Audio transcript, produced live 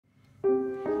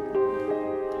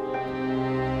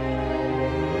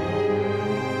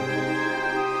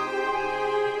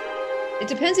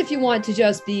depends if you want to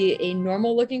just be a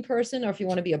normal looking person or if you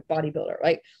want to be a bodybuilder.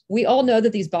 Like we all know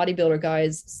that these bodybuilder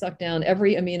guys suck down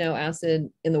every amino acid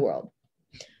in the world.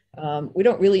 We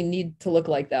don't really need to look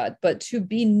like that, but to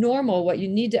be normal, what you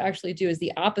need to actually do is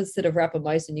the opposite of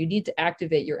rapamycin. You need to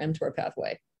activate your mTOR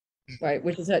pathway, right?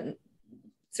 Which is that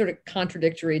sort of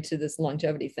contradictory to this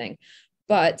longevity thing.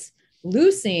 But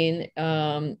leucine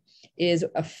is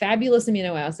a fabulous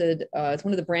amino acid. It's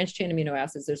one of the branched chain amino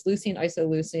acids. There's leucine,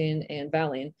 isoleucine, and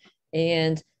valine,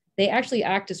 and they actually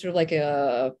act as sort of like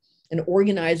an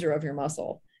organizer of your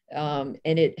muscle. And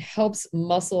it helps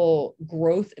muscle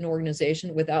growth and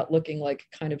organization without looking like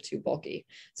kind of too bulky.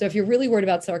 So if you're really worried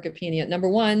about sarcopenia, number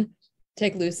one,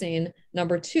 take leucine.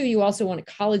 Number two, you also want a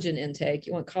collagen intake.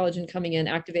 You want collagen coming in,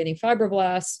 activating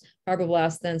fibroblasts.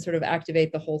 Fibroblasts then sort of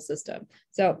activate the whole system.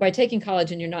 So by taking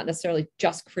collagen, you're not necessarily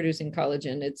just producing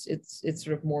collagen. It's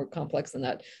sort of more complex than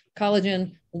that.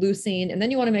 Collagen, leucine, and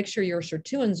then you want to make sure your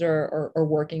sirtuins are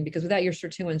working, because without your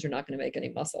sirtuins, you're not going to make any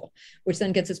muscle, which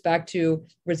then gets us back to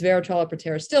resveratrol or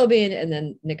pterostilbene and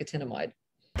then nicotinamide.